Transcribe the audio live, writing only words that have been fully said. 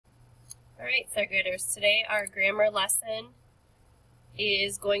Alright, third graders, today our grammar lesson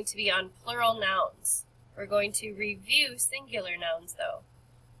is going to be on plural nouns. We're going to review singular nouns though.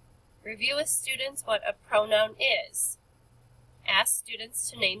 Review with students what a pronoun is. Ask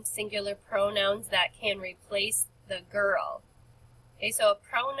students to name singular pronouns that can replace the girl. Okay, so a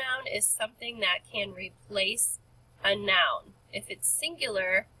pronoun is something that can replace a noun. If it's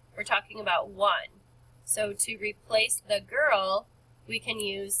singular, we're talking about one. So to replace the girl, we can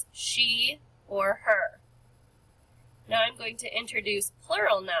use she or her. Now I'm going to introduce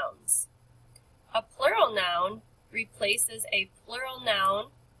plural nouns. A plural noun replaces a plural noun,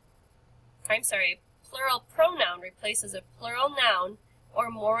 plural pronoun replaces a plural noun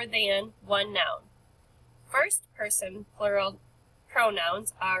or more than one noun. First person plural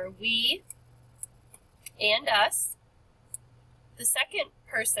pronouns are we and us. The second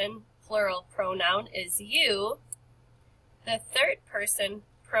person plural pronoun is you. The third person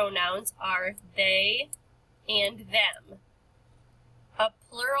pronouns are they and them. A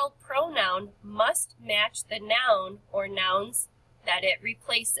plural pronoun must match the noun or nouns that it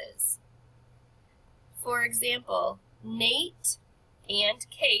replaces. For example, Nate and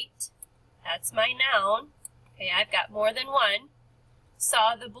Kate, that's my noun, okay, I've got more than one,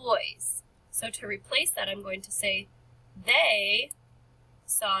 saw the boys. So to replace that, I'm going to say they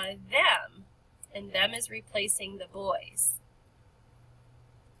saw them, and them is replacing the boys.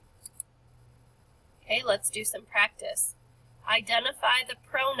 Okay, let's do some practice. Identify the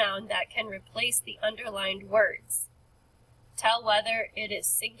pronoun that can replace the underlined words. Tell whether it is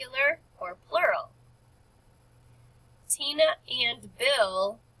singular or plural. Tina and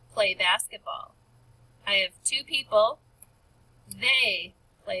Bill play basketball. I have two people. They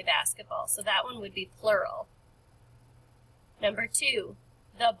play basketball, so that one would be plural. Number 2,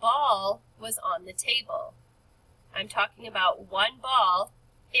 the ball was on the table. I'm talking about one ball,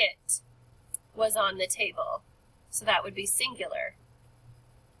 it was on the table, so that would be singular.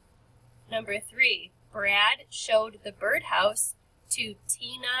 Number 3, Brad showed the birdhouse to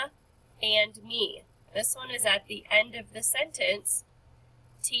Tina and me. This one is at the end of the sentence,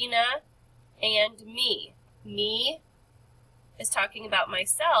 Tina and me. Me is talking about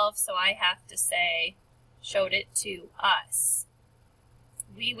myself, so I have to say, showed it to us.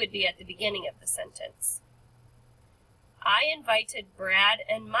 We would be at the beginning of the sentence. I invited Brad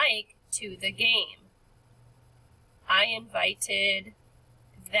and Mike to the game. I invited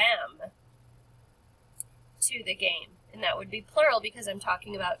them to the game, and that would be plural because I'm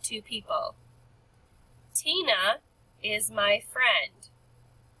talking about two people. Tina is my friend.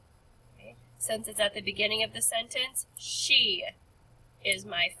 Okay. Since it's at the beginning of the sentence, she is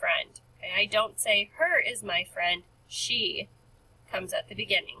my friend. Okay. I don't say her is my friend, she comes at the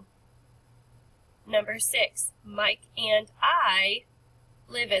beginning. Number 6, Mike and I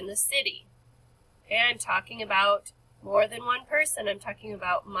live in the city. Okay, I'm talking about more than one person. I'm talking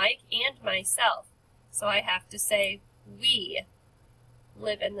about Mike and myself. So I have to say we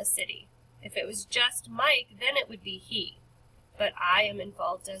live in the city. If it was just Mike, then it would be he. But I am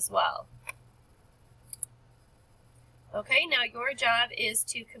involved as well. Okay, now your job is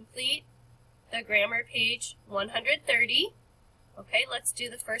to complete the grammar page 130. Okay, let's do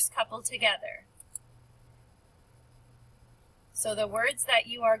the first couple together. So the words that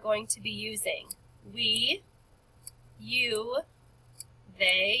you are going to be using: we, you,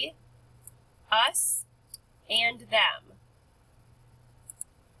 they, us, and them.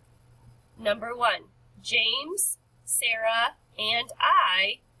 Number 1, James, Sarah, and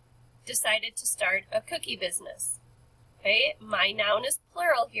I decided to start a cookie business. Okay, my noun is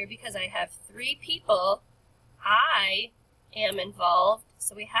plural here because I have 3 people. I am involved,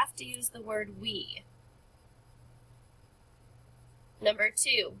 so we have to use the word we. Number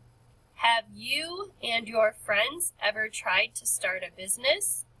 2, have you and your friends ever tried to start a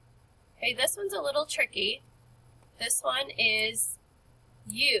business? Okay, this one's a little tricky. This one is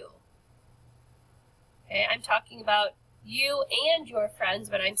you. Okay, I'm talking about you and your friends,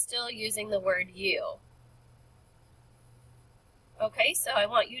 but I'm still using the word you. Okay, so I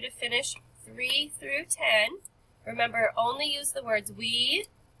want you to finish 3 through 10. Remember, only use the words we,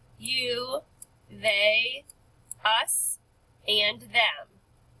 you, they, us, and them.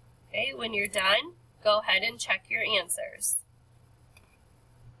 Okay, when you're done, go ahead and check your answers.